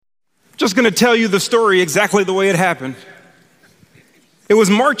Just gonna tell you the story exactly the way it happened. It was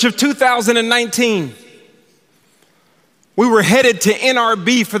March of 2019. We were headed to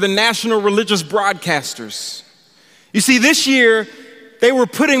NRB for the National Religious Broadcasters. You see, this year, they were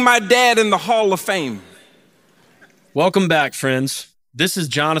putting my dad in the Hall of Fame. Welcome back, friends. This is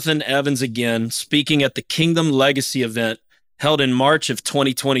Jonathan Evans again, speaking at the Kingdom Legacy event held in March of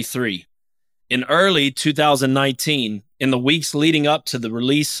 2023. In early 2019, in the weeks leading up to the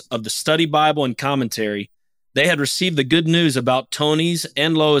release of the study Bible and commentary, they had received the good news about Tony's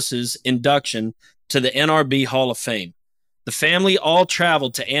and Lois's induction to the NRB Hall of Fame. The family all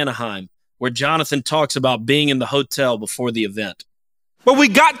traveled to Anaheim, where Jonathan talks about being in the hotel before the event. But we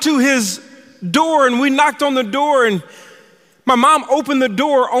got to his door and we knocked on the door, and my mom opened the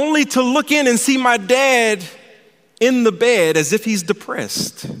door only to look in and see my dad in the bed as if he's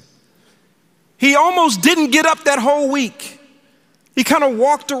depressed. He almost didn't get up that whole week. He kind of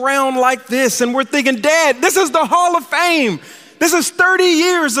walked around like this, and we're thinking, Dad, this is the Hall of Fame. This is 30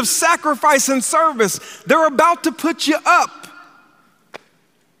 years of sacrifice and service. They're about to put you up.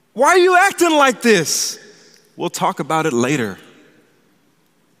 Why are you acting like this? We'll talk about it later.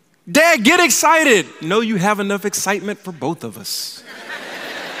 Dad, get excited. No, you have enough excitement for both of us.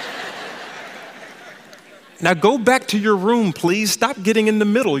 Now go back to your room, please. Stop getting in the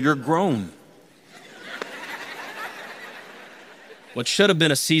middle. You're grown. What should have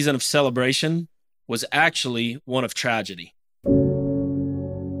been a season of celebration was actually one of tragedy.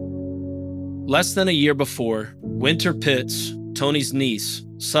 Less than a year before, Winter Pitts, Tony's niece,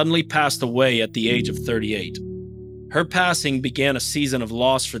 suddenly passed away at the age of 38. Her passing began a season of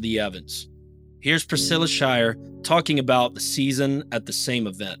loss for the Evans. Here's Priscilla Shirer talking about the season at the same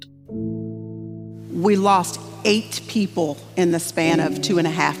event. We lost 8 people in the span of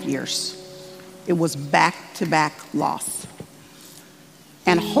 2.5 years. It was back-to-back loss.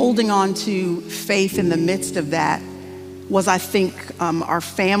 And holding on to faith in the midst of that was, I think, our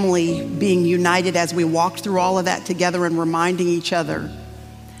family being united as we walked through all of that together and reminding each other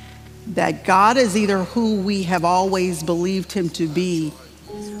that God is either who we have always believed him to be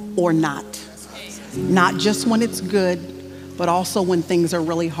or not. Not just when it's good, but also when things are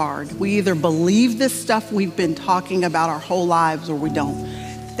really hard. We either believe this stuff we've been talking about our whole lives or we don't.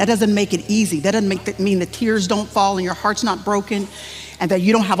 That doesn't make it easy. That doesn't mean the tears don't fall and your heart's not broken, and that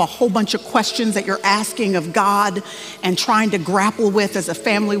you don't have a whole bunch of questions that you're asking of God and trying to grapple with. As a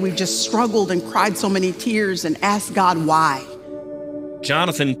family, we've just struggled and cried so many tears and asked God why.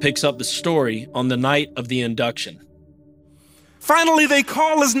 Jonathan picks up the story on the night of the induction. Finally, they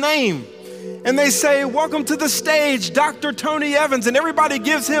call his name and they say, "Welcome to the stage, Dr. Tony Evans." And everybody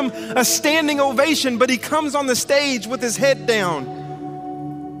gives him a standing ovation, but he comes on the stage with his head down,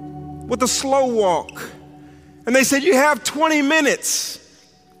 with a slow walk. And they said, "You have 20 minutes.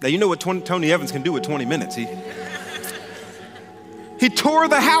 Now, you know what Tony Evans can do with 20 minutes. He tore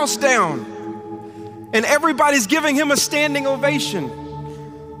the house down, and everybody's giving him a standing ovation.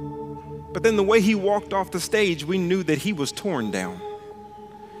 But then the way he walked off the stage, we knew that he was torn down.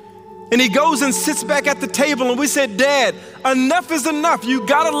 And he goes and sits back at the table, and we said, "Dad, enough is enough. You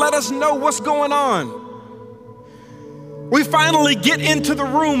gotta let us know what's going on." We finally get into the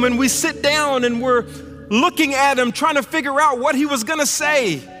room and we sit down and we're looking at him, trying to figure out what he was gonna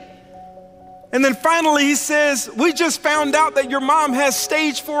say. And then finally he says, "We just found out that your mom has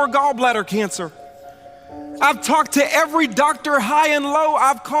stage 4 gallbladder cancer. I've talked to every doctor high and low.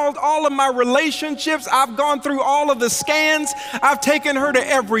 I've called all of my relationships. I've gone through all of the scans. I've taken her to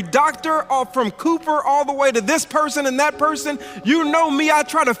every doctor, all from Cooper all the way to this person and that person. You know me, I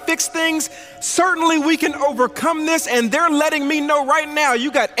try to fix things. Certainly we can overcome this, and they're letting me know right now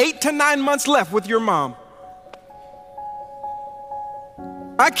you got 8 to 9 months left with your mom."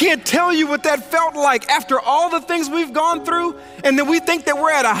 I can't tell you what that felt like after all the things we've gone through, and then we think that we're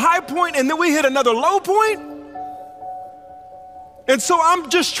at a high point and then we hit another low point. And so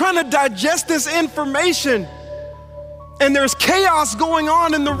I'm just trying to digest this information, and there's chaos going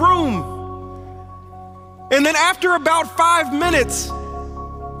on in the room. And then after about 5 minutes,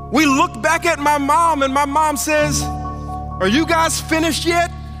 we look back at my mom, and my mom says, "Are you guys finished yet?"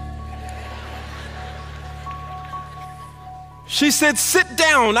 She said, "Sit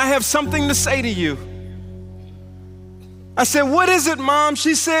down, I have something to say to you." I said, "What is it, Mom?"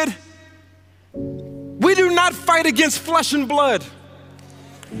 She said, "We do not fight against flesh and blood.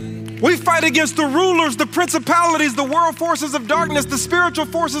 We fight against the rulers, the principalities, the world forces of darkness, the spiritual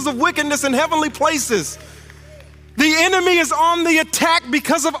forces of wickedness in heavenly places. The enemy is on the attack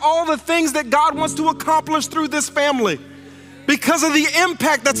because of all the things that God wants to accomplish through this family. because of the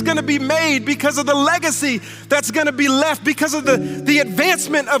impact that's going to be made, because of the legacy that's going to be left, because of the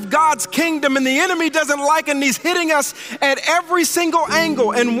advancement of God's kingdom. And the enemy doesn't like it, and he's hitting us at every single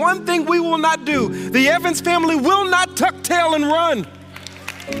angle. And one thing we will not do, the Evans family will not tuck tail and run.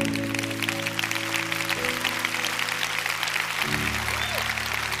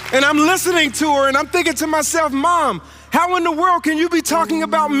 And I'm listening to her and I'm thinking to myself, Mom, how in the world can you be talking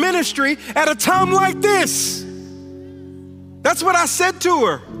about ministry at a time like this? That's what I said to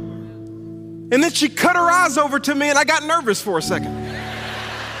her. And then she cut her eyes over to me and I got nervous for a second.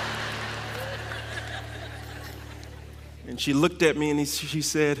 And she looked at me and she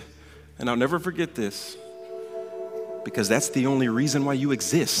said, and I'll never forget this, because that's the only reason why you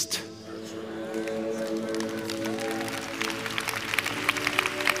exist.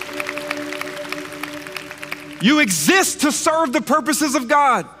 You exist to serve the purposes of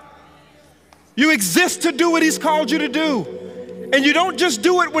God. You exist to do what he's called you to do. And you don't just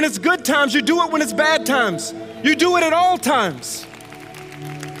do it when it's good times, you do it when it's bad times. You do it at all times.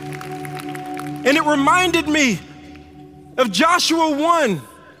 And it reminded me of Joshua 1,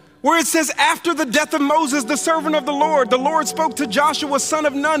 where it says, after the death of Moses, the servant of the Lord spoke to Joshua, son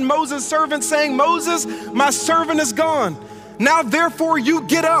of Nun, Moses' servant, saying, Moses, my servant is gone. Now therefore you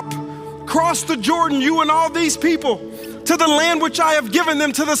get up, cross the Jordan, you and all these people, to the land which I have given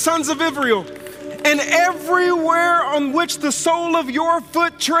them, to the sons of Israel. And everywhere on which the sole of your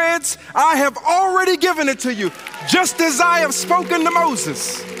foot treads, I have already given it to you, just as I have spoken to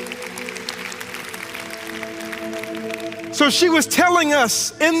Moses. So she was telling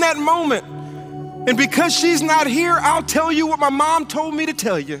us in that moment, and because she's not here, I'll tell you what my mom told me to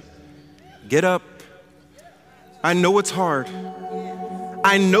tell you. Get up. I know it's hard.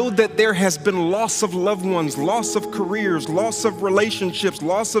 I know that there has been loss of loved ones, loss of careers, loss of relationships,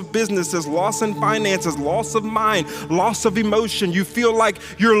 loss of businesses, loss in finances, loss of mind, loss of emotion. You feel like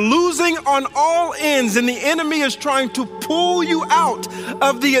you're losing on all ends, and the enemy is trying to pull you out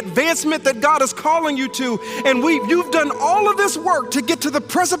of the advancement that God is calling you to. And you've done all of this work to get to the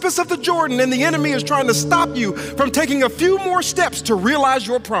precipice of the Jordan, and the enemy is trying to stop you from taking a few more steps to realize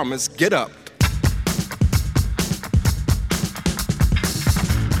your promise. Get up.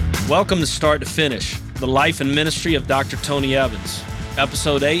 Welcome to Start to Finish, the life and ministry of Dr. Tony Evans.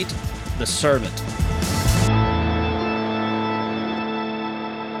 Episode 8, The Servant.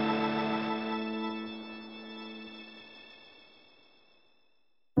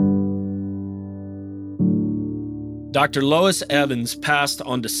 Dr. Lois Evans passed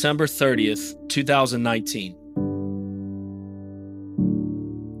on December 30th, 2019.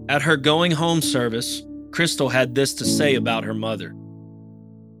 At her going home service, Crystal had this to say about her mother.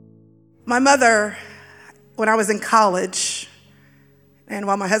 My mother, when I was in college, and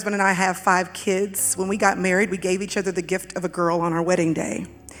while my husband and I have 5 kids, when we got married, we gave each other the gift of a girl on our wedding day.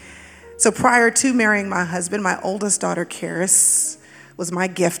 So prior to marrying my husband, my oldest daughter, Karis, was my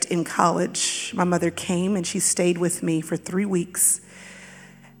gift in college. My mother came and she stayed with me for 3 weeks.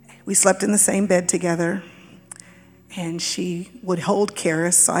 We slept in the same bed together, and she would hold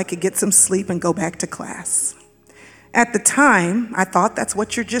Karis so I could get some sleep and go back to class. At the time, I thought that's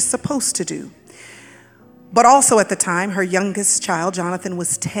what you're just supposed to do. But also at the time, her youngest child, Jonathan,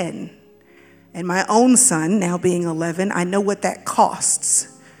 was 10. And my own son, now being 11, I know what that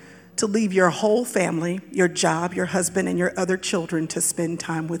costs to leave your whole family, your job, your husband, and your other children to spend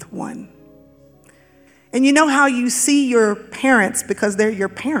time with one. And you know how you see your parents because they're your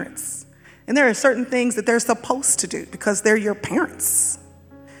parents. And there are certain things that they're supposed to do because they're your parents.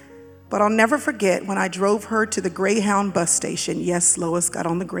 But I'll never forget when I drove her to the Greyhound bus station. Yes, Lois got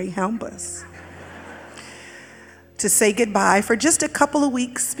on the Greyhound bus. To say goodbye for just a couple of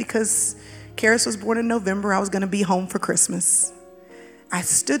weeks because Karis was born in November. I was going to be home for Christmas. I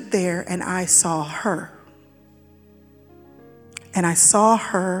stood there and I saw her. And I saw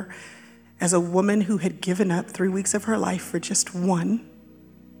her as a woman who had given up 3 weeks of her life for just one.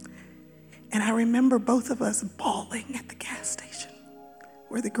 And I remember both of us bawling at the gas station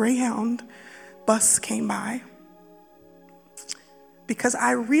where the Greyhound bus came by, because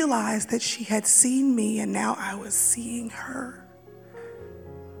I realized that she had seen me and now I was seeing her.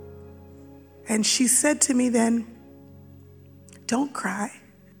 And she said to me then, "Don't cry.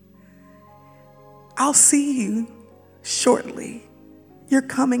 I'll see you shortly. You're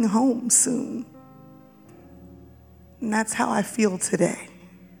coming home soon." And that's how I feel today.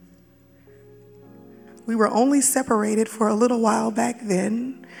 We were only separated for a little while back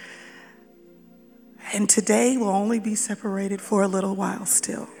then, and today we'll only be separated for a little while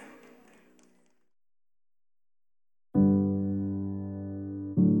still.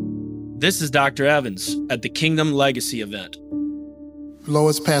 This is Dr. Evans at the Kingdom Legacy event.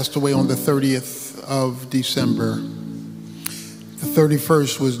 Lois passed away on the 30th of December. The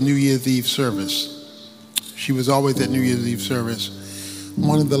 31st was New Year's Eve service. She was always at New Year's Eve service.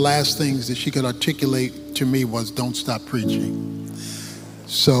 One of the last things that she could articulate to me was, don't stop preaching.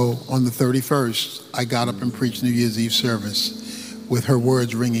 So on the 31st, I got up and preached New Year's Eve service with her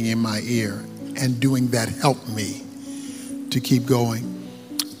words ringing in my ear, and doing that helped me to keep going.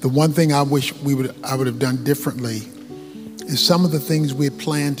 The one thing I wish I would have done differently is some of the things we had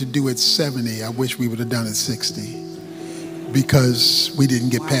planned to do at 70, I wish we would have done at 60, because we didn't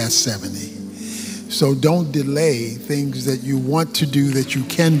get past 70. So don't delay things that you want to do, that you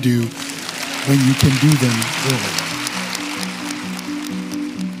can do, when you can do them early.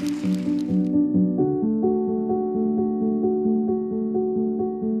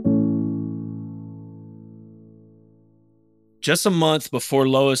 Just a month before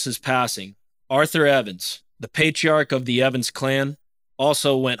Lois's passing, Arthur Evans, the patriarch of the Evans clan,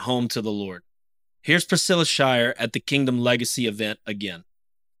 also went home to the Lord. Here's Priscilla Shirer at the Kingdom Legacy event again.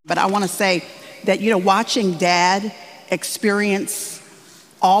 But I want to say that, watching Dad experience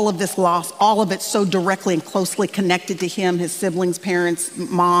all of this loss, all of it so directly and closely connected to him, his siblings, parents,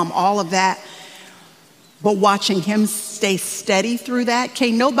 mom, all of that, but watching him stay steady through that,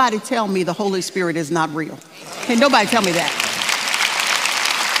 can't nobody tell me the Holy Spirit is not real. Can't nobody tell me that.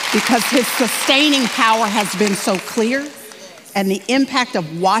 Because his sustaining power has been so clear, and the impact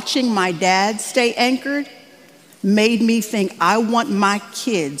of watching my dad stay anchored made me think, I want my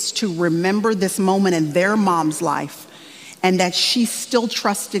kids to remember this moment in their mom's life, and that she still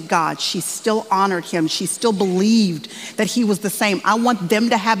trusted God, she still honored him, she still believed that he was the same. I want them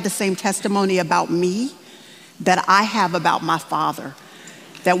to have the same testimony about me that I have about my father,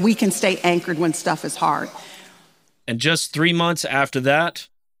 that we can stay anchored when stuff is hard. And just 3 months after that,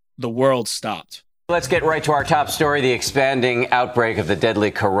 the world stopped. Let's get right to our top story, the expanding outbreak of the deadly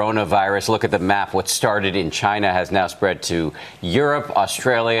coronavirus. Look at the map. What started in China has now spread to Europe,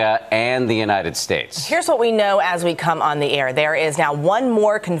 Australia, and the United States. Here's what we know as we come on the air. There is now one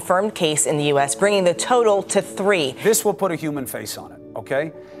more confirmed case in the U.S., bringing the total to 3. This will put a human face on it,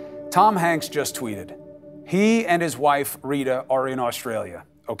 okay? Tom Hanks just tweeted. He and his wife, Rita, are in Australia,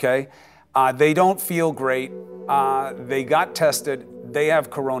 okay? They don't feel great. They got tested. They have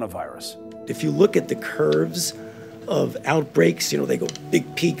coronavirus. If you look at the curves of outbreaks, they go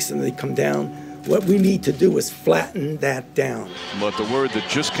big peaks and they come down. What we need to do is flatten that down. But the word that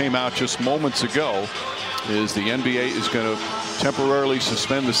just came out just moments ago is the NBA is going to temporarily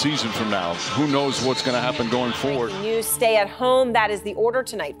suspend the season from now. Who knows what's going to happen going forward? News, stay at home. That is the order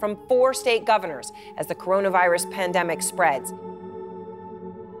tonight from 4 state governors as the coronavirus pandemic spreads.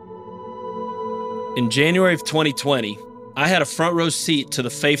 In January of 2020, I had a front row seat to the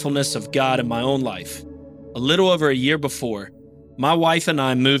faithfulness of God in my own life. A little over a year before, my wife and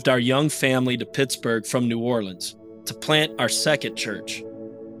I moved our young family to Pittsburgh from New Orleans to plant our second church.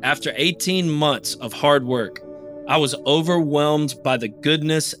 After 18 months of hard work, I was overwhelmed by the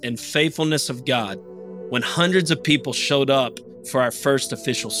goodness and faithfulness of God when hundreds of people showed up for our first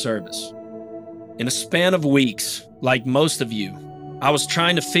official service. In a span of weeks, like most of you, I was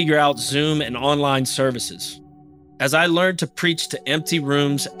trying to figure out Zoom and online services. As I learned to preach to empty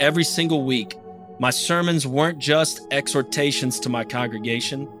rooms every single week, my sermons weren't just exhortations to my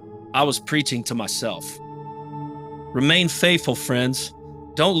congregation, I was preaching to myself. Remain faithful, friends.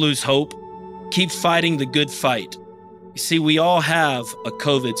 Don't lose hope. Keep fighting the good fight. You see, we all have a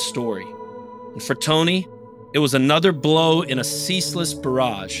COVID story. And for Tony, it was another blow in a ceaseless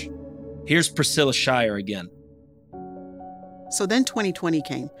barrage. Here's Priscilla Shirer again. So then 2020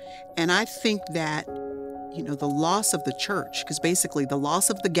 came, and I think that the loss of the church, because basically the loss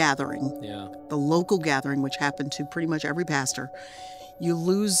of the gathering, the local gathering, which happened to pretty much every pastor, you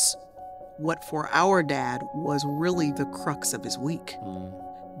lose what for our dad was really the crux of his week,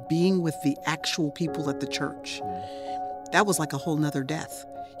 being with the actual people at the church. That was like a whole nother death.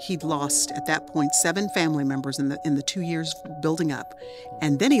 He'd lost, at that point, 7 family members in the 2 years building up,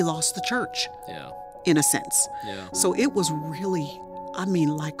 and then he lost the church, in a sense. So it was really,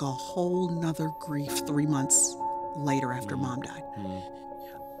 like a whole nother grief 3 months later after Mom died.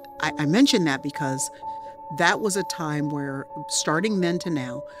 I mention that because that was a time where, starting then to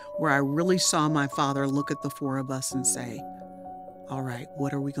now, where I really saw my father look at the 4 of us and say, all right,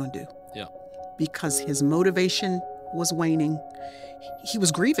 what are we going to do? Because his motivation was waning. He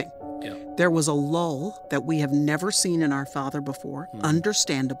was grieving. There was a lull that we have never seen in our father before,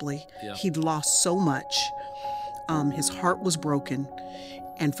 understandably. He'd lost so much. His heart was broken.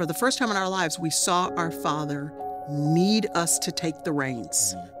 And for the first time in our lives, we saw our father need us to take the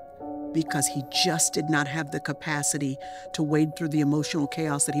reins. because he just did not have the capacity to wade through the emotional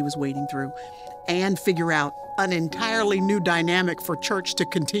chaos that he was wading through and figure out an entirely new dynamic for church to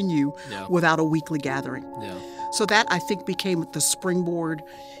continue without a weekly gathering. So that, I think, became the springboard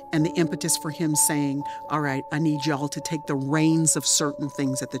and the impetus for him saying, all right, I need y'all to take the reins of certain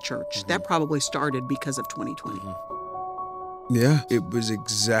things at the church. That probably started because of 2020. Yeah, it was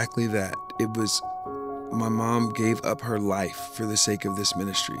exactly that. It was, my mom gave up her life for the sake of this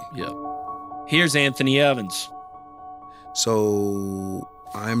ministry. Here's Anthony Evans. So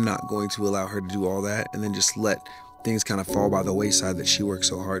I'm not going to allow her to do all that and then just let things kind of fall by the wayside that she worked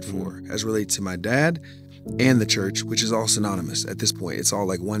so hard for. As relates to my dad and the church, which is all synonymous at this point. It's all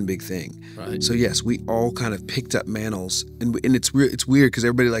like one big thing. Right. So yes, we all kind of picked up mantles, and it's weird because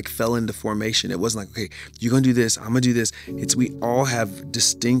everybody like fell into formation. It wasn't like, okay, you're gonna do this, I'm gonna do this. It's we all have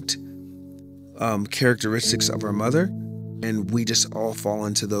distinct characteristics of our mother, and we just all fall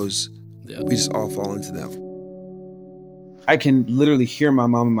into those. We just all fall into them. I can literally hear my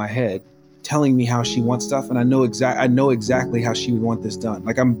mom in my head telling me how she wants stuff, and I know exactly how she would want this done.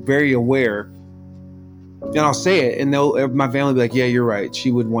 Like, I'm very aware. And I'll say it, and my family will be like, yeah, you're right.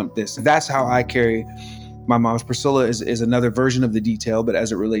 She would want this. That's how I carry my mom's. Priscilla is another version of the detail, but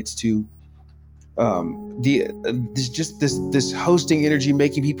as it relates to this hosting energy,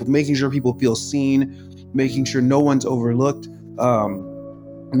 making sure people feel seen, making sure no one's overlooked,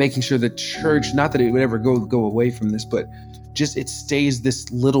 making sure the church, not that it would ever go away from this, but just it stays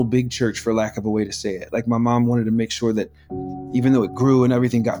this little big church, for lack of a way to say it. Like, my mom wanted to make sure that even though it grew and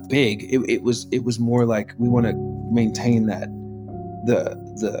everything got big, it was more like, we want to maintain that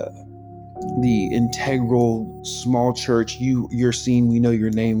the integral small church, you're seen, we know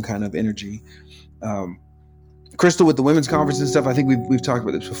your name kind of energy. Crystal, with the women's conference and stuff, I think we've talked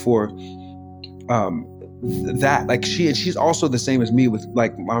about this before. That, like, she's also the same as me with,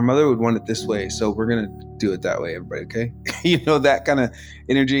 like, my mother would want it this way, so we're gonna do it that way, everybody, okay? That kind of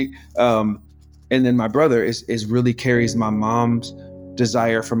energy. And then my brother is really carries my mom's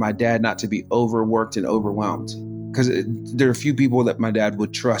desire for my dad not to be overworked and overwhelmed, because there are a few people that my dad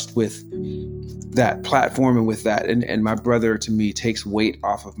would trust with that platform and with that, and my brother, to me, takes weight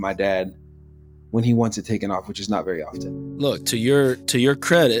off of my dad when he wants it taken off, which is not very often. Look, to your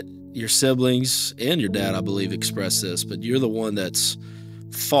credit, your siblings and your dad, I believe, expressed this, but you're the one that's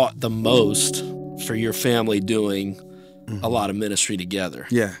fought the most for your family doing a lot of ministry together.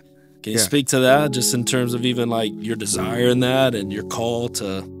 Yeah. Can you speak to that, just in terms of even like your desire in that and your call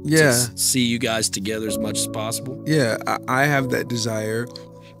to see you guys together as much as possible? Yeah, I have that desire.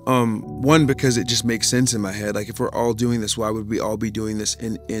 One, because it just makes sense in my head. Like, if we're all doing this, why would we all be doing this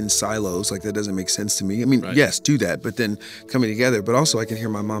in silos? Like, that doesn't make sense to me. I mean, yes, do that, but then coming together. But also, I can hear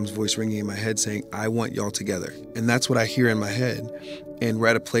my mom's voice ringing in my head saying, I want y'all together. And that's what I hear in my head. And we're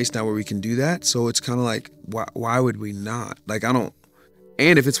at a place now where we can do that. So it's kind of like, why would we not? Like, I don't.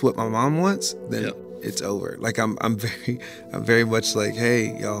 And if it's what my mom wants, then it's over. Like, I'm very much like,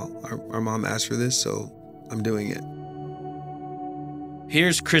 hey, y'all, our mom asked for this, so I'm doing it.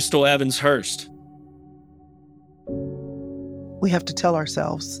 Here's Crystal Evans Hurst. We have to tell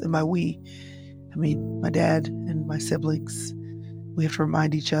ourselves, and my dad and my siblings, we have to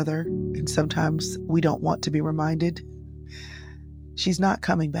remind each other, and sometimes we don't want to be reminded. She's not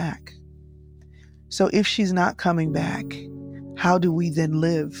coming back. So if she's not coming back, how do we then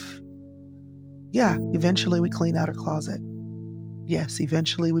live? Yeah, eventually we clean out our closet. Yes,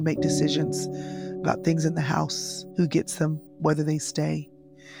 eventually we make decisions about things in the house, who gets them, whether they stay.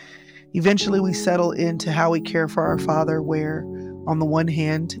 Eventually we settle into how we care for our father, where on the one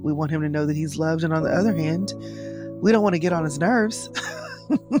hand, we want him to know that he's loved, and on the other hand, we don't want to get on his nerves.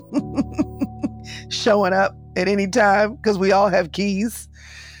 Showing up at any time, because we all have keys.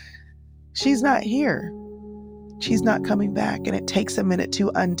 She's not here. She's not coming back, and it takes a minute to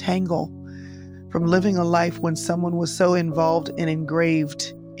untangle from living a life when someone was so involved and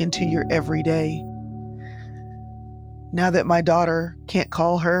engraved into your everyday. Now that my daughter can't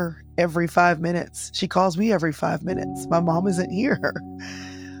call her every 5 minutes, she calls me every 5 minutes. My mom isn't here.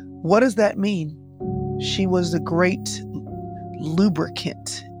 What does that mean? She was the great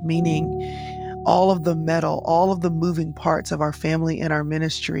lubricant, meaning all of the metal, all of the moving parts of our family and our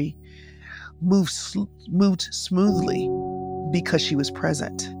ministry moved smoothly because she was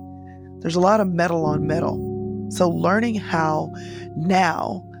present. There's a lot of metal on metal. So learning how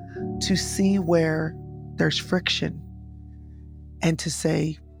now to see where there's friction and to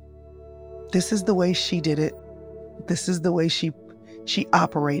say, this is the way she did it. This is the way she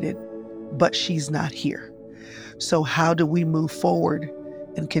operated, but she's not here. So how do we move forward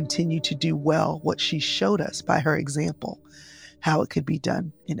and continue to do well what she showed us by her example? how it could be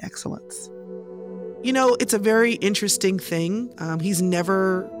done in excellence. You know, it's a very interesting thing.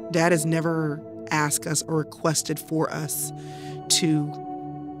 Dad has never asked us or requested for us to,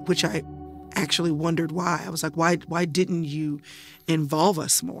 which I actually wondered why. I was like, why didn't you involve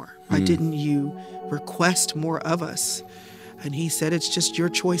us more? Why didn't you request more of us? And he said, it's just your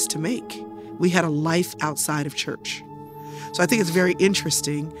choice to make. We had a life outside of church. So I think it's very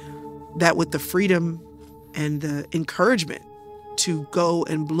interesting that with the freedom and the encouragement to go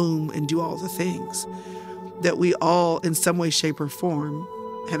and bloom and do all the things, that we all, in some way, shape, or form,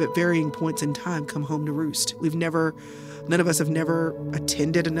 have at varying points in time come home to roost. None of us have never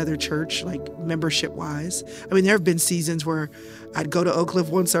attended another church, like membership-wise. I mean, there have been seasons where I'd go to Oak Cliff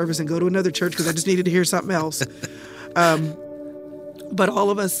one service and go to another church because I just needed to hear something else. But all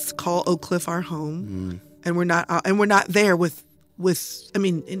of us call Oak Cliff our home, and we're not there with. I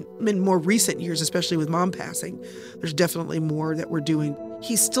mean, in more recent years, especially with Mom passing, there's definitely more that we're doing.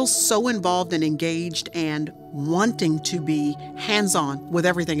 He's still so involved and engaged and wanting to be hands-on with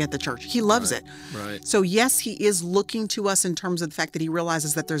everything at the church. He loves it. Right. So yes, he is looking to us in terms of the fact that he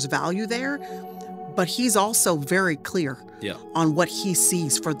realizes that there's value there, but he's also very clear on what he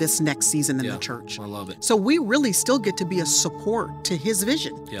sees for this next season in the church. I love it. So we really still get to be a support to his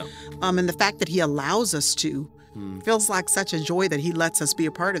vision. Yeah. And the fact that he allows us to feels like such a joy that he lets us be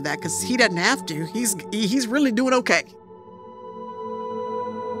a part of that, because he doesn't have to. He's really doing okay.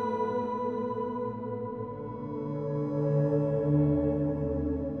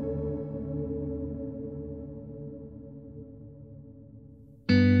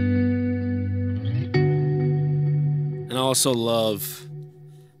 And I also love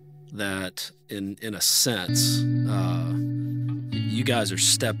that in a sense, you guys are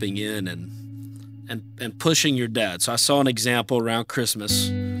stepping in and pushing your dad. So I saw an example around Christmas.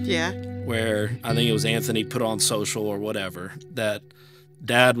 Yeah. Where I think it was Anthony put on social or whatever, that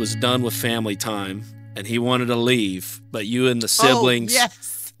dad was done with family time and he wanted to leave, but you and the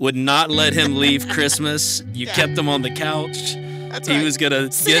siblings would not let him leave Christmas. You kept him on the couch. That's he right. was going to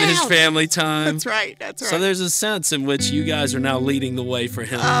get his family time. That's right. So there's a sense in which you guys are now leading the way for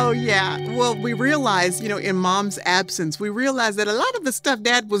him. Oh, yeah. Well, we realized, in Mom's absence, we realized that a lot of the stuff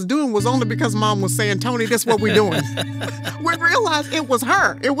Dad was doing was only because Mom was saying, Tony, this is what we're doing. We realized it was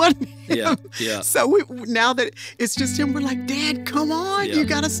her. It wasn't him. Yeah. So now that it's just him, we're like, Dad, come on. You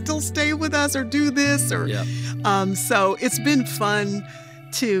got to still stay with us or do this. So it's been fun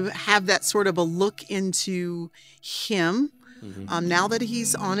to have that sort of a look into him. Now that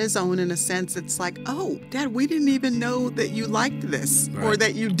he's on his own, in a sense, it's like, oh, Dad, we didn't even know that you liked this, or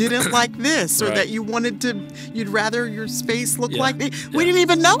that you didn't like this, or that you'd rather your space look like this. We didn't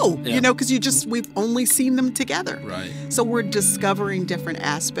even know, because we've only seen them together. Right. So we're discovering different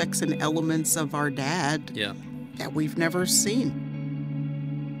aspects and elements of our dad that we've never seen.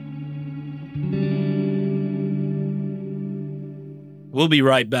 We'll be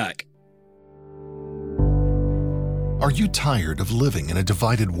right back. Are you tired of living in a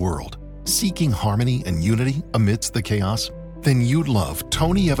divided world, seeking harmony and unity amidst the chaos? Then you'd love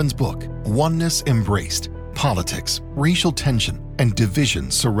Tony Evans' book, Oneness Embraced. Politics, racial tension, and division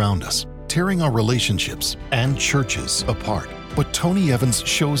surround us, tearing our relationships and churches apart. But Tony Evans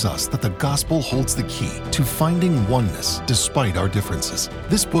shows us that the gospel holds the key to finding oneness despite our differences.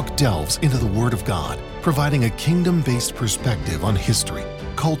 This book delves into the Word of God, providing a kingdom-based perspective on history,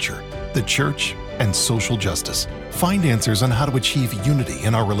 culture, the church, and social justice. Find answers on how to achieve unity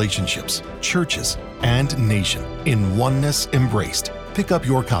in our relationships, churches, and nation in Oneness Embraced. Pick up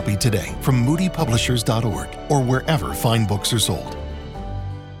your copy today from moodypublishers.org or wherever fine books are sold.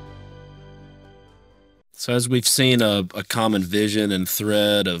 So as we've seen a common vision and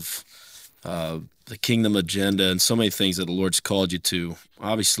thread of the kingdom agenda and so many things that the Lord's called you to,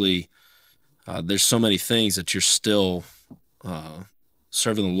 obviously there's so many things that you're still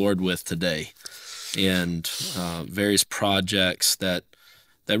serving the Lord with today, and various projects that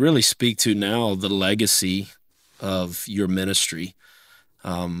really speak to now the legacy of your ministry.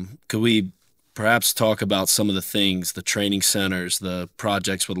 Could we perhaps talk about some of the things, the training centers, the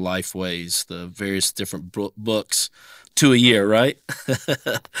projects with Lifeways, the various different books, 2 a year, right?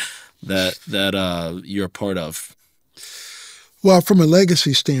 that you're a part of? Well, from a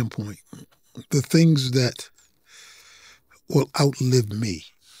legacy standpoint, the things that will outlive me,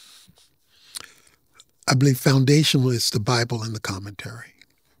 I believe foundational is the Bible and the commentary,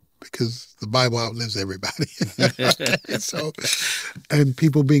 because the Bible outlives everybody. So, and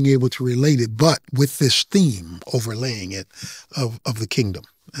people being able to relate it, but with this theme overlaying it of the kingdom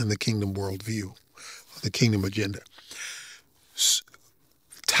and the kingdom worldview, the kingdom agenda.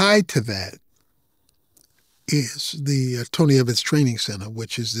 Tied to that is the Tony Evans Training Center,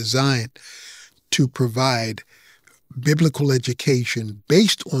 which is designed to provide biblical education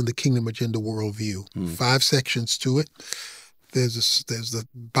based on the Kingdom Agenda worldview. 5 sections to it. There's the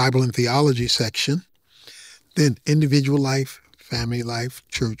Bible and theology section, then individual life, family life,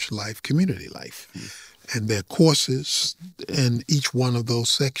 church life, community life. And there are courses in each one of those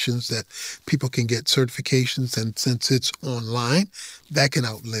sections that people can get certifications. And since it's online, that can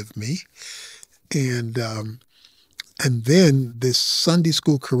outlive me. And then this Sunday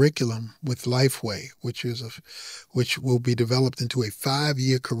school curriculum with Lifeway, which will be developed into a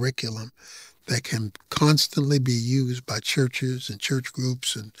 5-year curriculum that can constantly be used by churches and church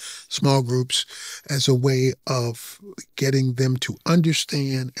groups and small groups as a way of getting them to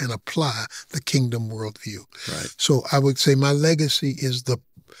understand and apply the kingdom worldview. Right. So I would say my legacy is the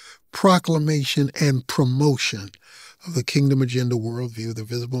proclamation and promotion of the kingdom agenda worldview, the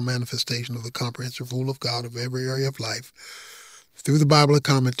visible manifestation of the comprehensive rule of God of every area of life, through the Bible and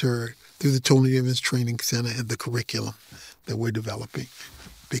commentary, through the Tony Evans Training Center and the curriculum that we're developing.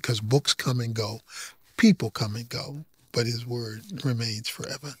 Because books come and go, people come and go, but his word remains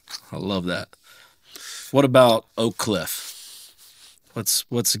forever. I love that. What about Oak Cliff?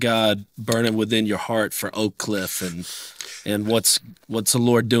 What's God burning within your heart for Oak Cliff, and what's the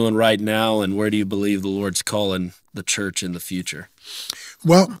Lord doing right now, and where do you believe the Lord's calling the church in the future?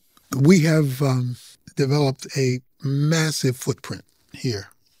 Well, we have developed a massive footprint here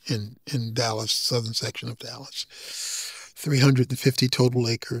in Dallas, southern section of Dallas. 350 total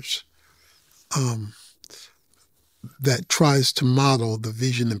acres that tries to model the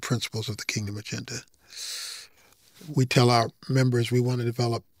vision and principles of the kingdom agenda. We tell our members we want to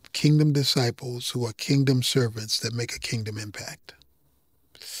develop kingdom disciples who are kingdom servants that make a kingdom impact.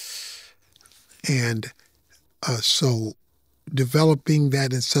 And so developing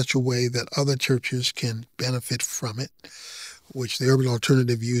that in such a way that other churches can benefit from it, which the Urban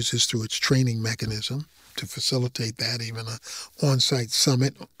Alternative uses through its training mechanism to facilitate that, even an on-site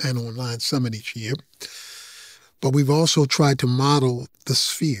summit and online summit each year. But we've also tried to model the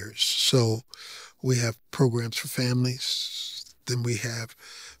spheres. So we have programs for families, then we have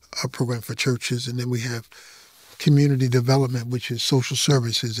a program for churches, and then we have community development, which is social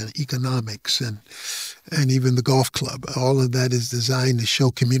services and economics and even the golf club. All of that is designed to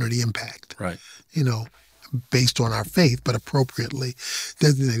show community impact. Right. You know, based on our faith, but appropriately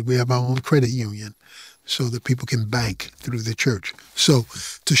designated. We have our own credit union so that people can bank through the church. So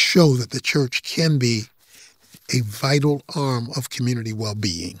to show that the church can be a vital arm of community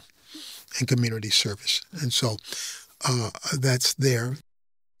well-being and community service. And so that's there.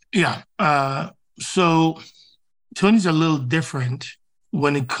 Yeah. So Tony's a little different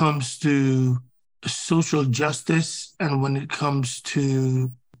when it comes to social justice and when it comes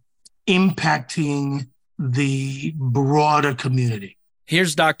to impacting the broader community.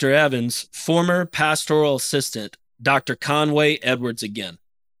 Here's Dr. Evans, former pastoral assistant, Dr. Conway Edwards again.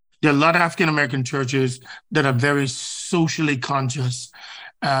 There are a lot of African-American churches that are very socially conscious.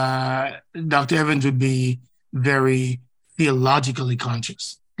 Dr. Evans would be very theologically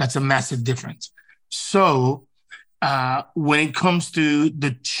conscious. That's a massive difference. So when it comes to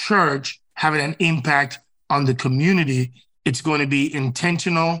the church having an impact on the community, it's going to be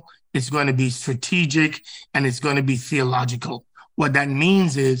intentional, it's going to be strategic, and it's going to be theological. What that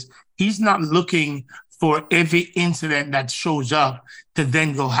means is he's not looking for every incident that shows up to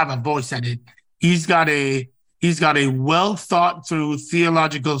then go have a voice at it. He's got a well thought through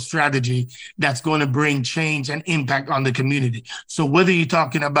theological strategy that's going to bring change and impact on the community. So whether you're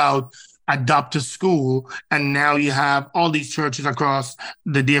talking about Adopt a School, and now you have all these churches across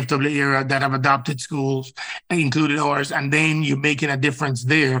the DFW area that have adopted schools, including ours, and then you're making a difference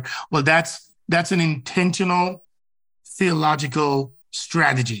there. Well, that's an intentional theological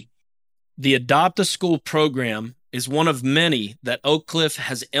strategy. The Adopt a School program is one of many that Oak Cliff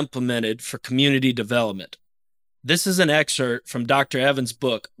has implemented for community development. This is an excerpt from Dr. Evans'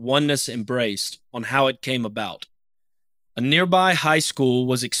 book, Oneness Embraced, on how it came about. A nearby high school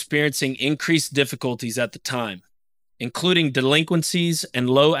was experiencing increased difficulties at the time, including delinquencies and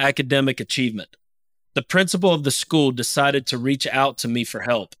low academic achievement. The principal of the school decided to reach out to me for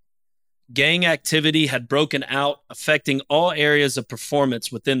help. Gang activity had broken out, affecting all areas of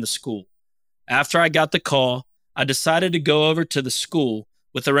performance within the school. After I got the call, I decided to go over to the school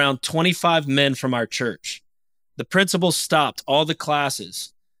with around 25 men from our church. The principal stopped all the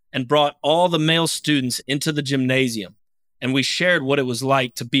classes and brought all the male students into the gymnasium, and we shared what it was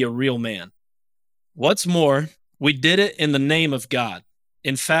like to be a real man. What's more, we did it in the name of God.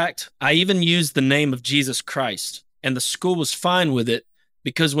 In fact, I even used the name of Jesus Christ, and the school was fine with it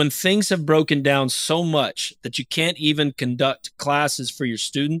Because when things have broken down so much that you can't even conduct classes for your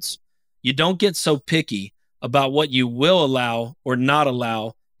students, you don't get so picky about what you will allow or not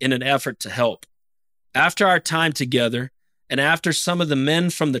allow in an effort to help. After our time together, and after some of the men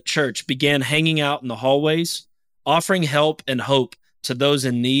from the church began hanging out in the hallways, offering help and hope to those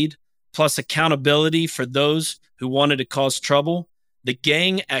in need, plus accountability for those who wanted to cause trouble, the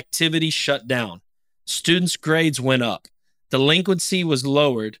gang activity shut down. Students' grades went up, delinquency was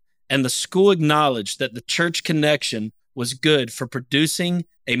lowered, and the school acknowledged that the church connection was good for producing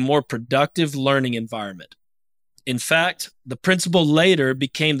a more productive learning environment. In fact, the principal later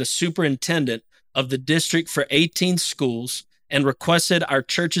became the superintendent of the district for 18 schools and requested our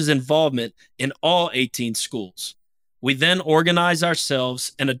church's involvement in all 18 schools. We then organized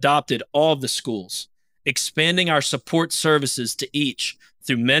ourselves and adopted all of the schools, expanding our support services to each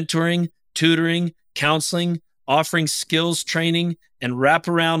through mentoring, tutoring, counseling, offering skills training, and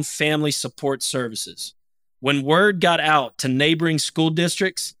wraparound family support services. When word got out to neighboring school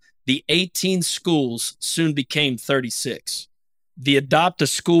districts, the 18 schools soon became 36. The Adopt a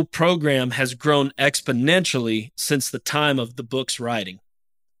School program has grown exponentially since the time of the book's writing.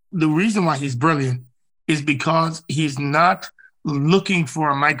 The reason why he's brilliant is because he's not looking for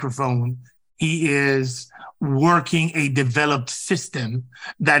a microphone. He is working a developed system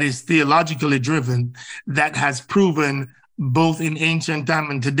that is theologically driven, that has proven both in ancient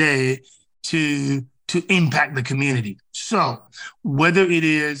time and today to impact the community. So whether it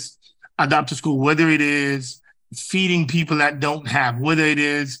is Adopt a School, whether it is feeding people that don't have, whether it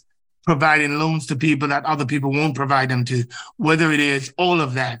is providing loans to people that other people won't provide them to, whether it is all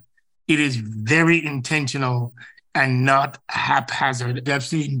of that, it is very intentional and not haphazard. I've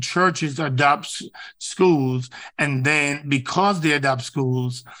seen churches adopt schools, and then because they adopt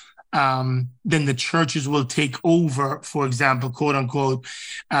schools, then the churches will take over, for example, quote unquote,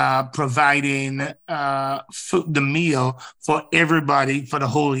 providing the meal for everybody for the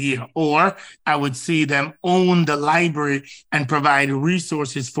whole year. Or I would see them own the library and provide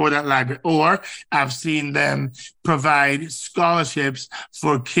resources for that library. Or I've seen them provide scholarships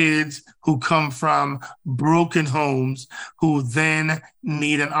for kids who come from broken homes, who then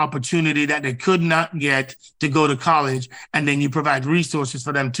need an opportunity that they could not get to go to college. And then you provide resources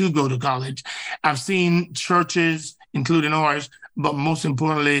for them to go to college. I've seen churches, including ours, but most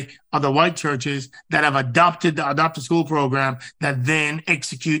importantly, other white churches that have adopted the Adopt a School program that then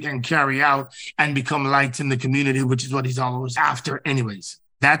execute and carry out and become lights in the community, which is what he's always after anyways.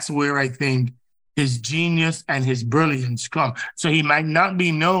 That's where I think his genius and his brilliance come. So he might not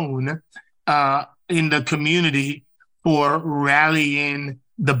be known in the community for rallying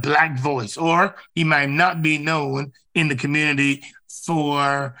the Black voice, or he might not be known in the community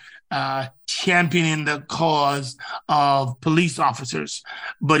for championing the cause of police officers,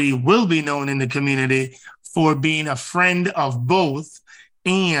 but he will be known in the community for being a friend of both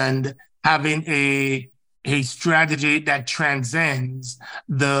and having a strategy that transcends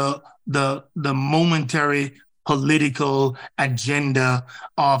the momentary political agenda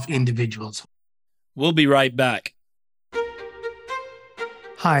of individuals. We'll be right back.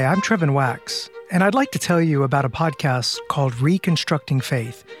 Hi, I'm Trevin Wax, and I'd like to tell you about a podcast called Reconstructing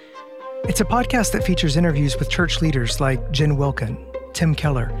Faith. It's a podcast that features interviews with church leaders like Jen Wilkin, Tim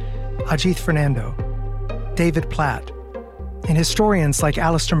Keller, Ajith Fernando, David Platt, and historians like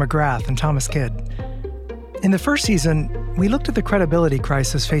Alistair McGrath and Thomas Kidd. In the first season, we looked at the credibility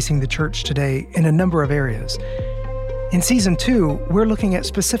crisis facing the church today in a number of areas. In Season 2, we're looking at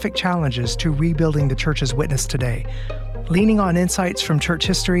specific challenges to rebuilding the church's witness today, leaning on insights from church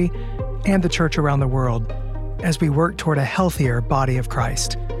history and the church around the world as we work toward a healthier body of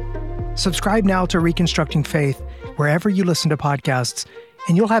Christ. Subscribe now to Reconstructing Faith wherever you listen to podcasts,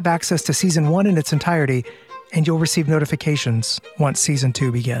 and you'll have access to Season 1 in its entirety, and you'll receive notifications once Season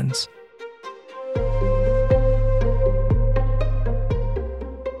 2 begins.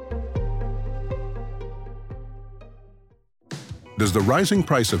 Does the rising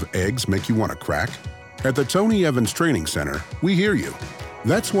price of eggs make you want to crack? At the Tony Evans Training Center, we hear you.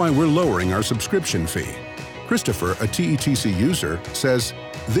 That's why we're lowering our subscription fee. Christopher, a TETC user, says,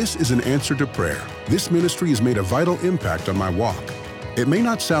 "This is an answer to prayer. This ministry has made a vital impact on my walk. It may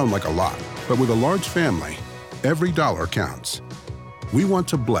not sound like a lot, but with a large family, every dollar counts. We want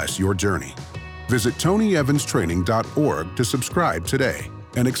to bless your journey. Visit TonyEvansTraining.org to subscribe today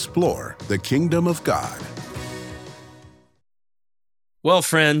and explore the kingdom of God." Well,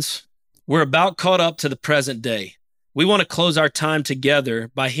 friends, we're about caught up to the present day. We want to close our time together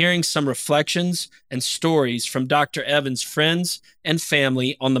by hearing some reflections and stories from Dr. Evans' friends and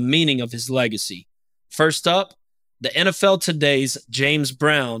family on the meaning of his legacy. First up, the NFL Today's James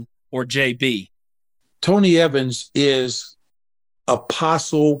Brown, or JB. Tony Evans is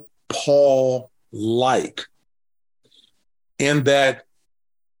Apostle Paul-like in that,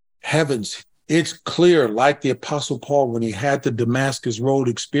 heavens, it's clear, like the Apostle Paul, when he had the Damascus Road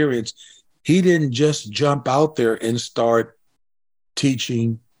experience, he didn't just jump out there and start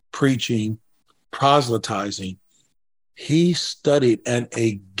teaching, preaching, proselytizing. He studied, and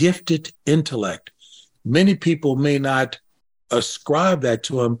a gifted intellect. Many people may not ascribe that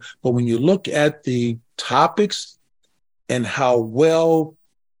to him, but when you look at the topics and how well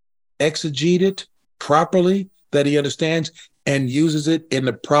exegeted properly that he understands and uses it in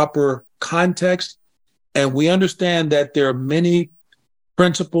the proper context, and we understand that there are many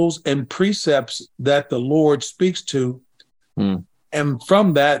principles and precepts that the Lord speaks to, and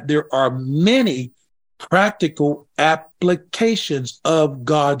from that there are many practical applications of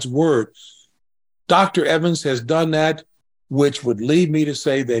God's word. Dr. Evans has done that, which would lead me to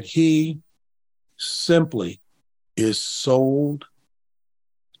say that he simply is sold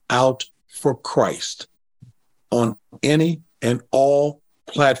out for Christ on any and all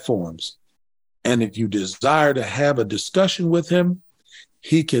platforms. And if you desire to have a discussion with him,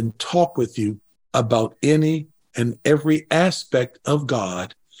 he can talk with you about any and every aspect of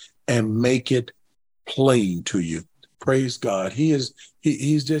God and make it plain to you. Praise God. He's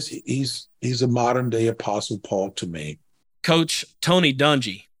a modern day Apostle Paul to me. Coach Tony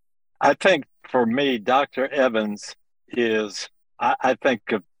Dungy. I think for me, Dr. Evans is, I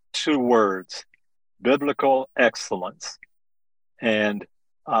think of two words, biblical excellence. And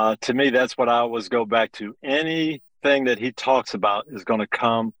to me, that's what I always go back to. Anything that he talks about is going to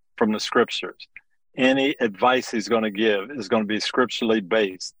come from the scriptures. Any advice he's going to give is going to be scripturally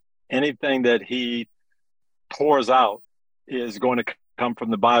based. Anything that he pours out is going to come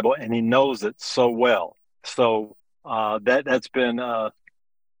from the Bible, and he knows it so well. So that's been an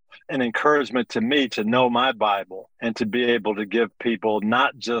encouragement to me to know my Bible and to be able to give people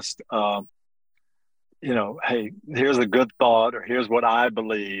not just, hey, here's a good thought or here's what I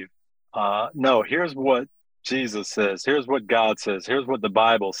believe. No, here's what Jesus says. Here's what God says. Here's what the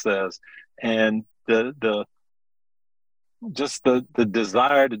Bible says. And the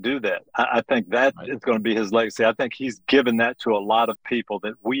desire to do that. I think that is going to be his legacy. I think he's given that to a lot of people,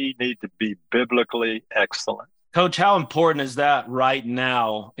 that we need to be biblically excellent. Coach, how important is that right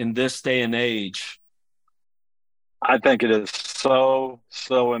now in this day and age? I think it is so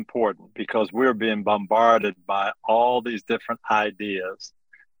important, because we're being bombarded by all these different ideas.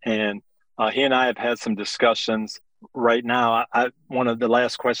 And he and I have had some discussions right now. One of the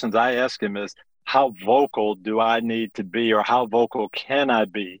last questions I ask him is, how vocal do I need to be, or how vocal can I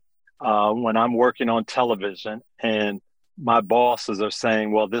be when I'm working on television and my bosses are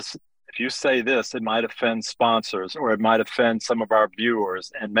saying, well, if you say this, it might offend sponsors or it might offend some of our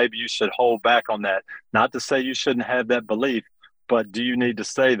viewers, and maybe you should hold back on that. Not to say you shouldn't have that belief, but do you need to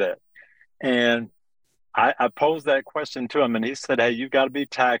say that? And I posed that question to him, and he said, hey, you've got to be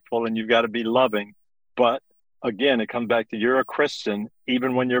tactful and you've got to be loving. But again, it comes back to, you're a Christian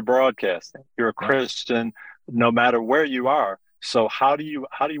even when you're broadcasting. You're a Christian no matter where you are. So how do you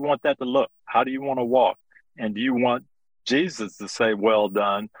want that to look? How do you want to walk? And do you want Jesus to say, well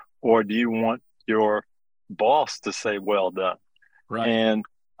done, or do you want your boss to say, well done? Right. And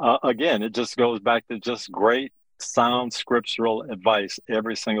again, it just goes back to just great, sound scriptural advice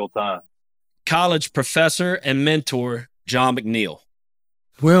every single time. College professor and mentor, John McNeil.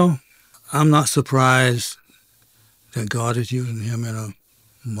 Well, I'm not surprised that God is using him in a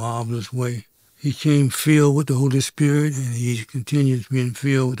marvelous way. He came filled with the Holy Spirit, and he continues being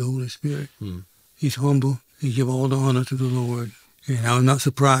filled with the Holy Spirit. He's humble. He gives all the honor to the Lord. And I'm not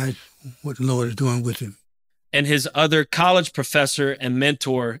surprised what the Lord is doing with him. And his other college professor and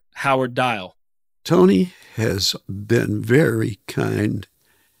mentor, Howard Dial. Tony has been very kind,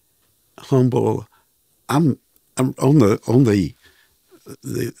 humble. I'm on the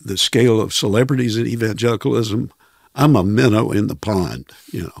scale of celebrities and evangelicalism. I'm a minnow in the pond,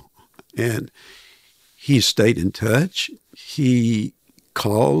 and he stayed in touch. He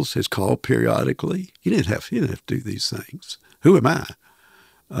has called periodically. He didn't have to do these things. Who am I?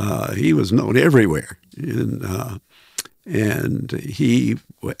 He was known everywhere, and he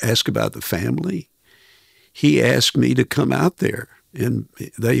asked about the family. He asked me to come out there, and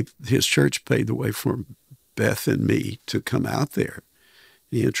his church paid the way for Beth and me to come out there.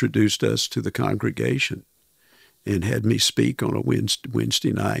 He introduced us to the congregation and had me speak on a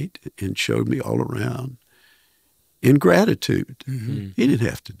Wednesday night and showed me all around in gratitude. Mm-hmm. He didn't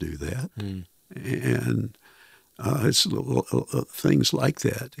have to do that. And it's little things like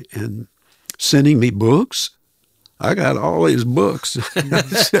that. And sending me books. I got all his books. And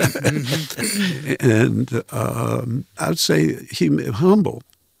I'd say he's humble,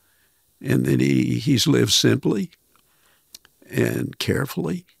 and that he's lived simply and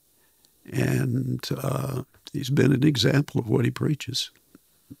carefully, and he's been an example of what he preaches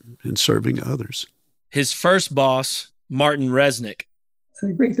in serving others. His first boss, Martin Resnick.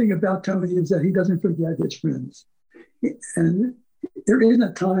 The great thing about Tony is that he doesn't forget his friends. And there isn't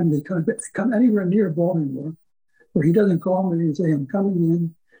a time they come anywhere near Baltimore where he doesn't call me and say, I'm coming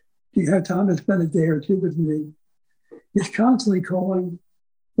in. Do you have time to spend a day or two with me? He's constantly calling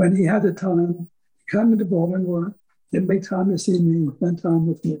when he had the time to come into Baltimore and make time to see me and spend time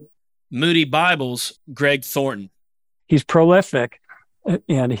with me. Moody Bible's Greg Thornton. He's prolific,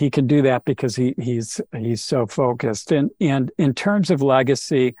 and he can do that because he's so focused. And in terms of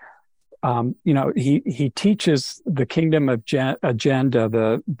legacy, he teaches the kingdom agenda,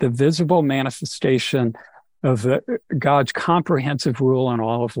 the visible manifestation of God's comprehensive rule on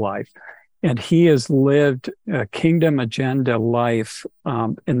all of life. And he has lived a kingdom agenda life,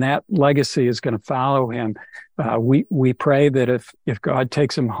 and that legacy is going to follow him. We pray that if God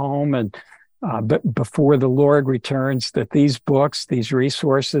takes him home and but before the Lord returns, that these books, these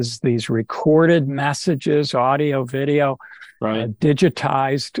resources, these recorded messages, audio, video,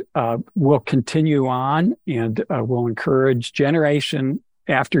 digitized, will continue on and will encourage generation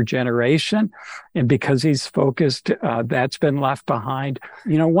after generation. And because he's focused, that's been left behind.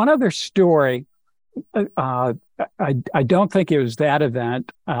 One other story, I don't think it was that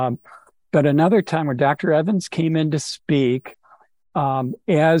event, but another time when Dr. Evans came in to speak,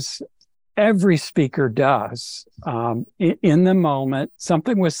 as every speaker does, in the moment,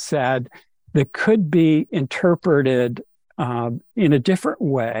 something was said that could be interpreted in a different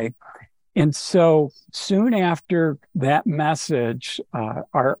way. And so soon after that message,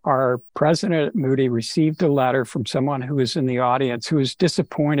 our president at Moody received a letter from someone who was in the audience who was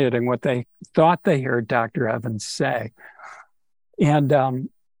disappointed in what they thought they heard Dr. Evans say. And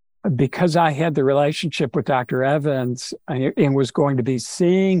because I had the relationship with Dr. Evans and was going to be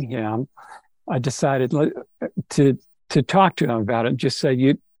seeing him, I decided to talk to him about it and just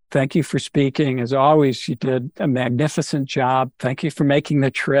say, thank you for speaking. As always, you did a magnificent job. Thank you for making the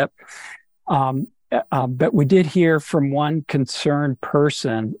trip. But we did hear from one concerned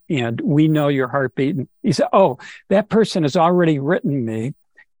person, and we know your heartbeat. And he said, oh, that person has already written me.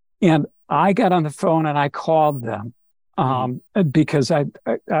 And I got on the phone and I called them because I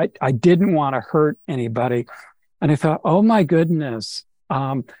didn't want to hurt anybody. And I thought, oh, my goodness,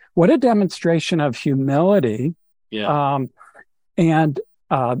 what a demonstration of humility. Yeah. And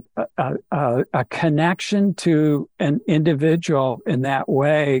a connection to an individual in that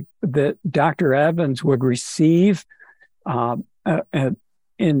way that Dr. Evans would receive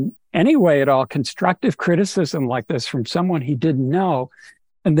in any way at all, constructive criticism like this from someone he didn't know,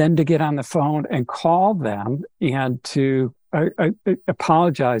 and then to get on the phone and call them and to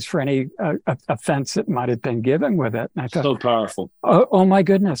apologize for any offense that might have been given with it. And I thought, so powerful. Oh my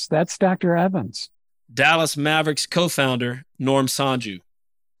goodness, that's Dr. Evans. Dallas Mavericks co-founder Norm Sanju.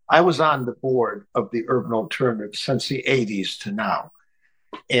 I was on the board of the Urban Alternative since the 80s to now.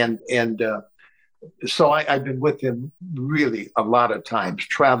 And so I've been with him really a lot of times,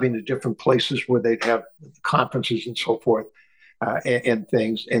 traveling to different places where they'd have conferences and so forth and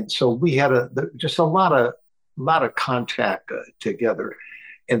things. And so we had just a lot of contact together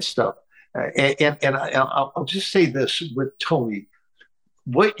and stuff. And I'll just say this with Tony,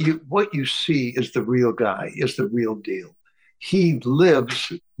 what you see is the real guy, is the real deal. He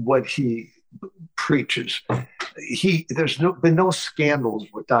lives what he preaches. There's been no scandals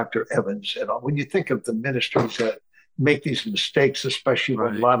with Dr. Evans at all. When you think of the ministries that make these mistakes, especially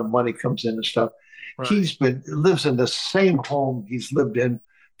when a lot of money comes in and stuff, he lives in the same home he's lived in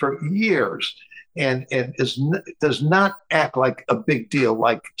for years, and does not act like a big deal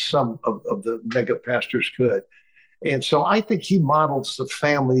like some of the mega pastors could. And so I think he models the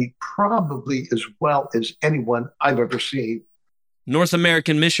family probably as well as anyone I've ever seen. North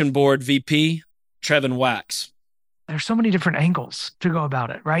American Mission Board VP, Trevin Wax. There's so many different angles to go about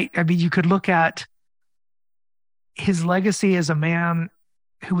it, right? I mean, you could look at his legacy as a man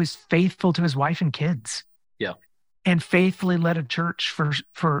who was faithful to his wife and kids. Yeah. And faithfully led a church for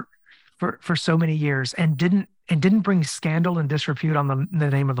so many years and didn't bring scandal and disrepute on the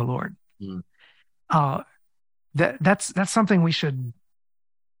name of the Lord. That's something we should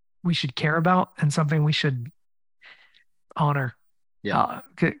care about and something we should honor. Yeah,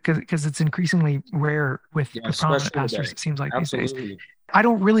 because it's increasingly rare with the prominent pastors. It seems like these days. I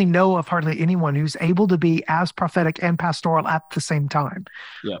don't really know of hardly anyone who's able to be as prophetic and pastoral at the same time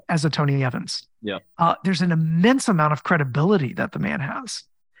as a Tony Evans. Yeah. There's an immense amount of credibility that the man has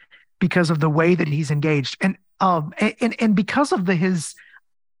because of the way that he's engaged. And because of there's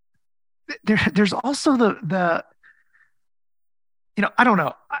also the I don't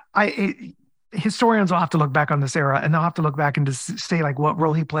know. Historians will have to look back on this era and they'll have to look back and just say like what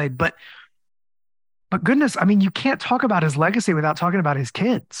role he played. But goodness, I mean, you can't talk about his legacy without talking about his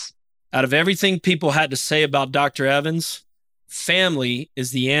kids. Out of everything people had to say about Dr. Evans, family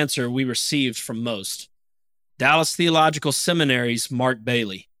is the answer we received from most. Dallas Theological Seminary's Mark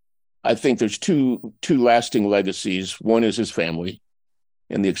Bailey. I think there's two lasting legacies. One is his family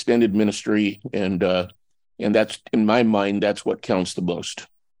and the extended ministry, and that's, in my mind, that's what counts the most.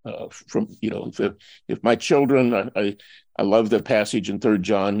 If my children, I love the passage in 3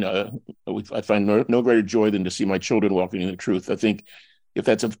 John. I find no greater joy than to see my children walking in the truth. I think if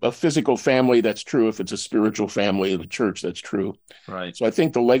that's a physical family, that's true. If it's a spiritual family, the church, that's true. Right. So I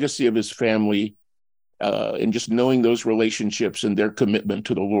think the legacy of his family, and just knowing those relationships and their commitment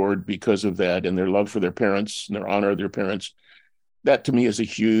to the Lord because of that, and their love for their parents and their honor of their parents, that to me is a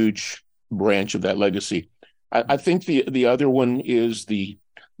huge branch of that legacy. I think the other one is the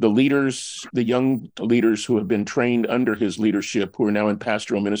leaders, the young leaders who have been trained under his leadership, who are now in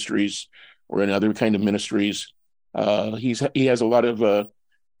pastoral ministries or in other kind of ministries. He has a lot of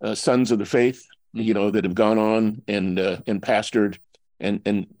sons of the faith, that have gone on and pastored,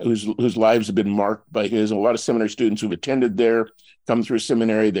 and whose lives have been marked by his. And a lot of seminary students who've attended there, come through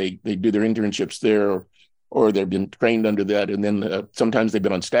seminary, they do their internships there, or they've been trained under that, and then sometimes they've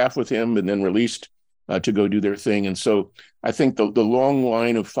been on staff with him and then released to go do their thing. And so I think the long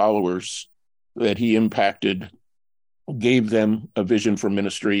line of followers that he impacted gave them a vision for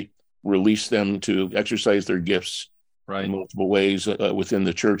ministry, released them to exercise their gifts in multiple ways within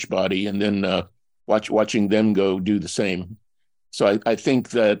the church body, and then watching them go do the same. So I think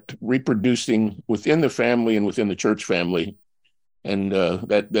that reproducing within the family and within the church family, and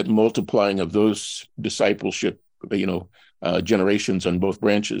that multiplying of those discipleship, generations on both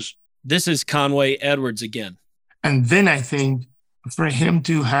branches. This is Conway Edwards again. And then I think for him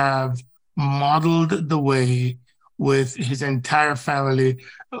to have modeled the way with his entire family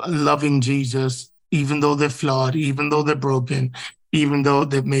loving Jesus, even though they're flawed, even though they're broken, even though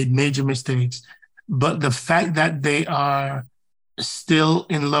they've made major mistakes, but the fact that they are still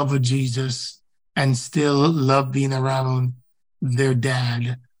in love with Jesus and still love being around their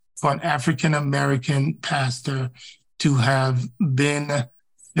dad, for an African-American pastor to have been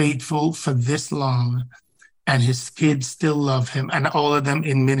faithful for this long, and his kids still love him, and all of them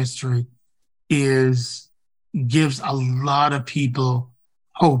in ministry, gives a lot of people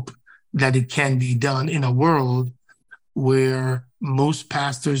hope that it can be done in a world where most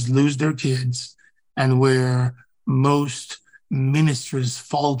pastors lose their kids and where most ministries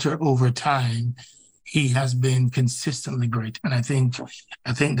falter over time. He has been consistently great, and I think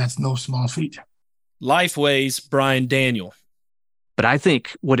that's no small feat. Lifeway's Brian Daniel. But I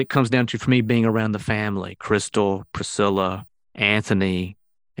think what it comes down to for me, being around the family, Crystal, Priscilla, Anthony,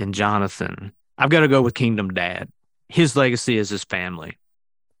 and Jonathan, I've got to go with Kingdom Dad. His legacy is his family.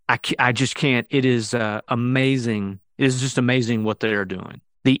 I just can't. It is amazing. It is just amazing what they are doing.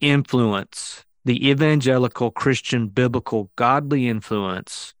 The influence, the evangelical, Christian, biblical, godly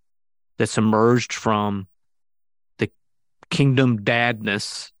influence that's emerged from the Kingdom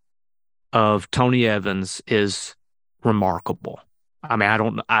Dadness of Tony Evans is remarkable. I mean,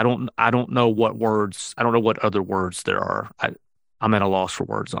 I don't know what words. I don't know what other words there are. I'm at a loss for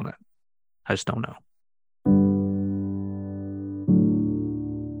words on it. I just don't know.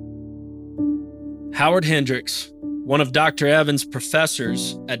 Howard Hendricks, one of Dr. Evans'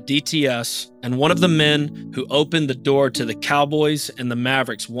 professors at DTS and one of the men who opened the door to the Cowboys and the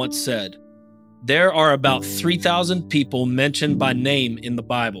Mavericks, once said, "There are about 3,000 people mentioned by name in the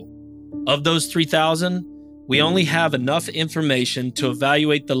Bible. Of those 3,000, we only have enough information to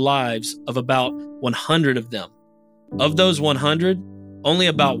evaluate the lives of about 100 of them. Of those 100, only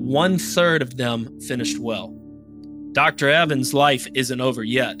about 1/3 of them finished well." Dr. Evans' life isn't over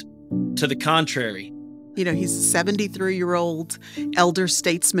yet. To the contrary. He's a 73-year-old elder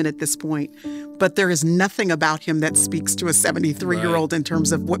statesman at this point, but there is nothing about him that speaks to a 73-year-old in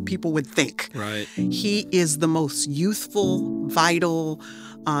terms of what people would think. Right. He is the most youthful, vital.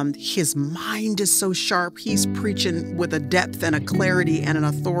 His mind is so sharp. He's preaching with a depth and a clarity and an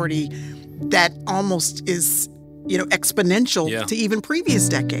authority that almost is, exponential to even previous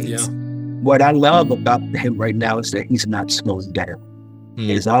decades. What I love about him right now is that he's not slowing down.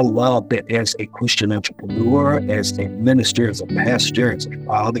 Is I love that as a Christian entrepreneur, as a minister, as a pastor, as a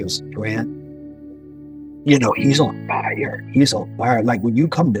father, as a friend, you know, he's on fire. He's on fire. Like when you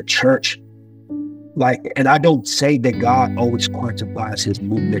come to church, like, and I don't say that God always quantifies his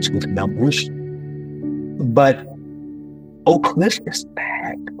movements with numbers, but Oak Cliff is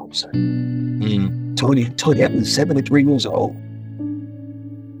packed. Tony Evans, 73 years old.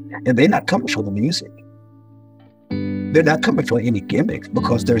 And they're not coming for the music. They're not coming for any gimmicks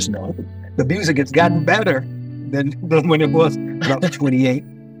because the music has gotten better than when it was when I was 28.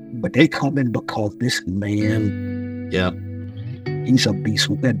 But they coming because this man, he's a beast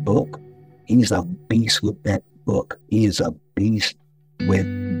with that book. He's a beast with that book. He is a beast with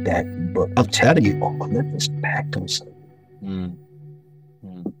that book. I'm telling you, Oak Cliff is packed on something.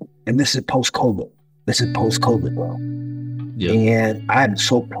 And this is post-COVID. Bro. Yep. And I'm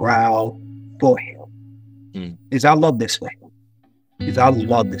so proud for him. Is I love this man. I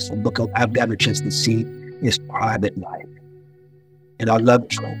love this one because I've got a chance to see his private life. And I love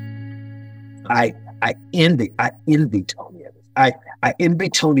it. I envy Tony Evans. I envy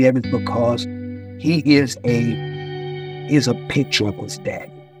Tony Evans because he is a picture of his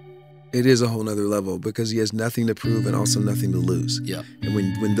daddy. It is a whole nother level because he has nothing to prove and also nothing to lose. Yeah. And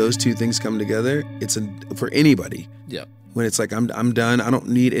when those two things come together, it's for anybody. Yeah. When it's like I'm done, I don't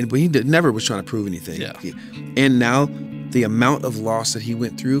need it. But he never was trying to prove anything. Yeah. And now the amount of loss that he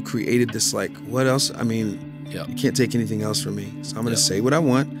went through created this like, what else? I mean, you can't take anything else from me. So I'm going to say what I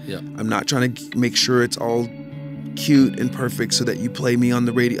want. Yeah. I'm not trying to make sure it's all cute and perfect so that you play me on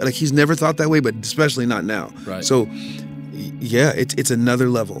the radio. Like he's never thought that way, but especially not now. Right. So yeah, it's another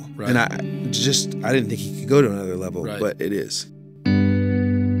level. Right. And I didn't think he could go to another level, but it is.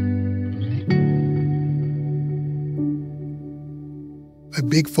 A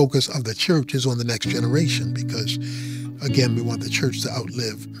big focus of the church is on the next generation because, again, we want the church to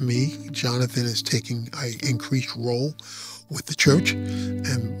outlive me. Jonathan is taking an increased role with the church,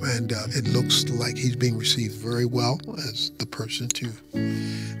 and it looks like he's being received very well as the person to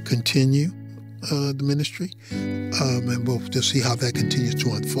continue the ministry. And we'll just see how that continues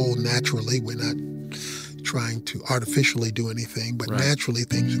to unfold naturally. We're not trying to artificially do anything, but naturally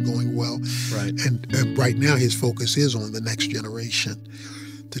things are going well. Right. And right now his focus is on the next generation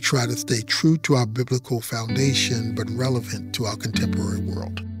to try to stay true to our biblical foundation, but relevant to our contemporary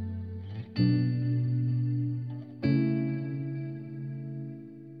world.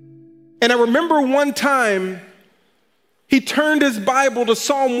 And I remember one time he turned his Bible to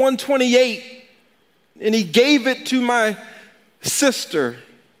Psalm 128 and he gave it to my sister.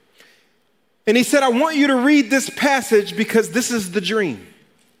 And he said, I want you to read this passage because this is the dream.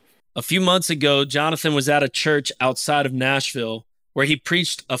 A few months ago, Jonathan was at a church outside of Nashville where he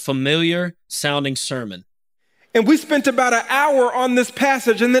preached a familiar sounding sermon. And we spent about an hour on this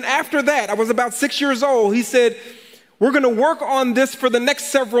passage. And then after that, I was about 6 years old. He said, we're going to work on this for the next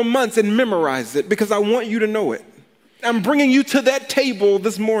several months and memorize it because I want you to know it. I'm bringing you to that table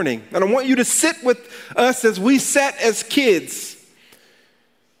this morning. And I want you to sit with us as we sat as kids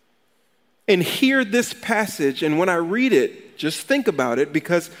and hear this passage. And when I read it, just think about it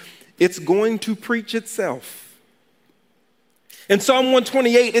because it's going to preach itself. In Psalm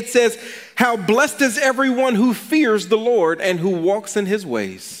 128, it says, how blessed is everyone who fears the Lord and who walks in his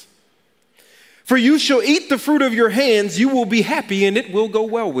ways. For you shall eat the fruit of your hands, you will be happy and it will go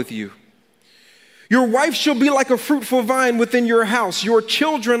well with you. Your wife shall be like a fruitful vine within your house, your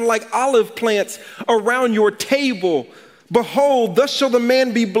children like olive plants around your table. Behold, thus shall the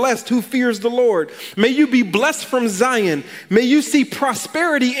man be blessed who fears the Lord. May you be blessed from Zion. May you see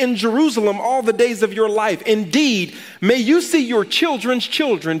prosperity in Jerusalem all the days of your life. Indeed, may you see your children's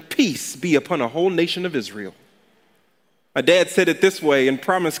children. Peace be upon a whole nation of Israel. My dad said it this way in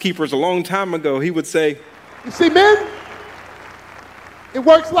Promise Keepers a long time ago. He would say, you see, men, it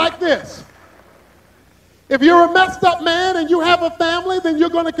works like this. If you're a messed up man and you have a family, then you're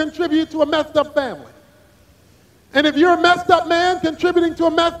going to contribute to a messed up family. And if you're a messed up man contributing to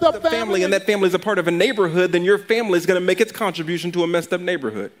a messed up family, and that family is a part of a neighborhood, then your family is going to make its contribution to a messed up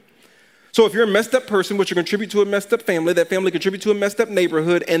neighborhood. So if you're a messed up person, which you contribute to a messed up family, that family contributes to a messed up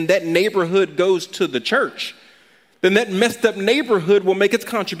neighborhood, and that neighborhood goes to the church, then that messed up neighborhood will make its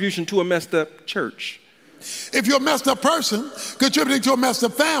contribution to a messed up church. If you're a messed up person contributing to a messed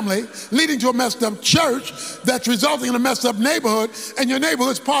up family, leading to a messed up church that's resulting in a messed up neighborhood, and your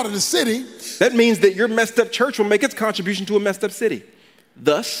neighborhood's part of the city, that means that your messed up church will make its contribution to a messed up city.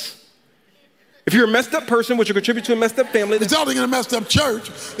 Thus, if you're a messed up person, which will contribute to a messed up family, resulting in a messed up church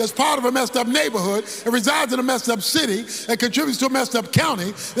that's part of a messed up neighborhood and resides in a messed up city and contributes to a messed up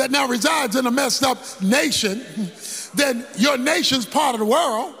county that now resides in a messed up nation, then your nation's part of the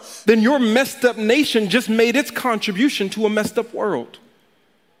world. Then your messed up nation just made its contribution to a messed up world.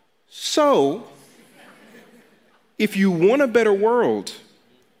 So, if you want a better world,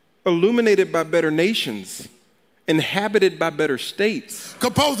 illuminated by better nations, inhabited by better states,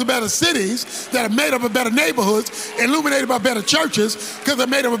 composed of better cities that are made up of better neighborhoods, illuminated by better churches because they're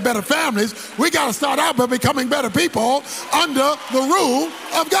made up of better families, we got to start out by becoming better people under the rule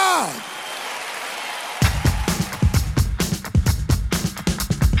of God.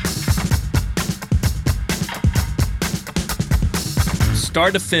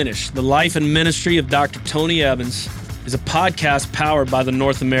 Start to Finish, the life and ministry of Dr. Tony Evans, is a podcast powered by the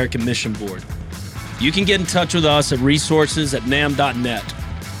North American Mission Board. You can get in touch with us at resources@nam.net.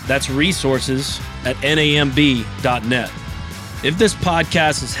 That's resources@namb.net. If this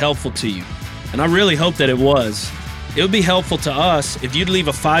podcast is helpful to you, and I really hope that it was, it would be helpful to us if you'd leave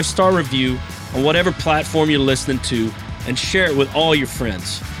a 5-star review on whatever platform you're listening to and share it with all your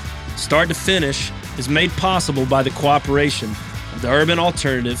friends. Start to Finish is made possible by the cooperation of the Urban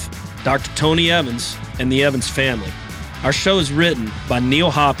Alternative, Dr. Tony Evans, and the Evans family. Our show is written by Neil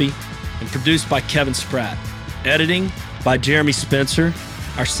Hoppy and produced by Kevin Spratt. Editing by Jeremy Spencer.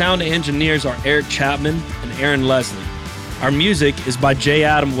 Our sound engineers are Eric Chapman and Aaron Leslie. Our music is by J.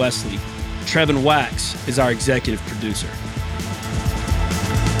 Adam Wesley. Trevin Wax is our executive producer.